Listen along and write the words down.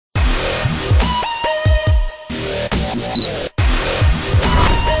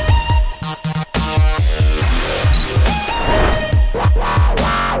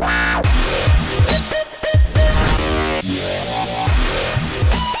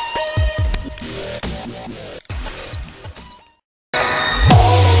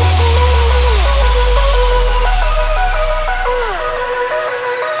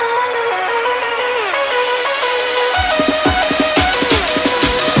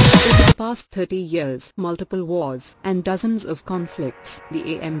past 30 years, multiple wars, and dozens of conflicts,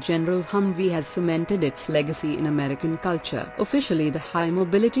 the AM General Humvee has cemented its legacy in American culture. Officially the High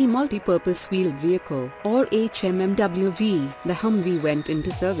Mobility Multipurpose Wheeled Vehicle, or HMMWV, the Humvee went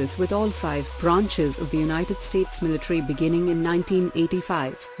into service with all 5 branches of the United States military beginning in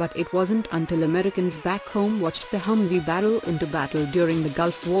 1985. But it wasn't until Americans back home watched the Humvee barrel into battle during the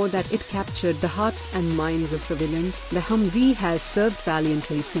Gulf War that it captured the hearts and minds of civilians. The Humvee has served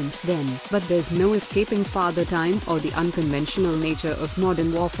valiantly since then, but there's no escaping Father Time or the unconventional nature of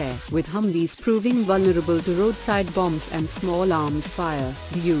modern warfare, with Humvees proving vulnerable to roadside bombs and small arms fire.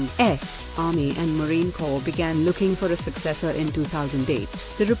 The U.S. Army and Marine Corps began looking for a successor in 2008.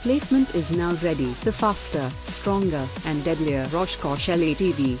 The replacement is now ready, the faster, stronger, and deadlier Oshkosh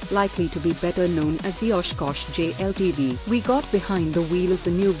L-ATV, likely to be better known as the Oshkosh JLTV. We got behind the wheel of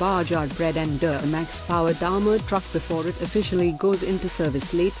the new Baja-bred and Duramax-powered armored truck before it officially goes into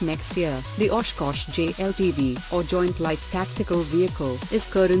service late next year. The Oshkosh JLTV, or Joint Light Tactical Vehicle, is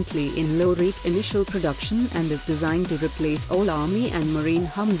currently in low-rate initial production and is designed to replace all Army and Marine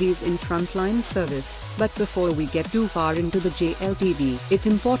Humvees in frontline service. But before we get too far into the JLTV, it's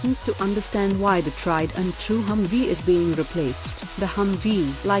important to understand why the tried and true Humvee is being replaced. The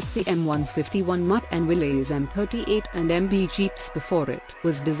Humvee, like the M151 Mutt and Willys M38 and MB Jeeps before it,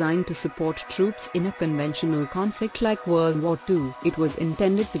 was designed to support troops in a conventional conflict like World War II. It was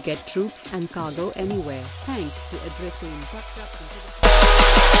intended to get troops and cargo anywhere, thanks to a drifting tucked up into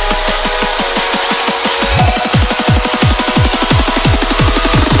the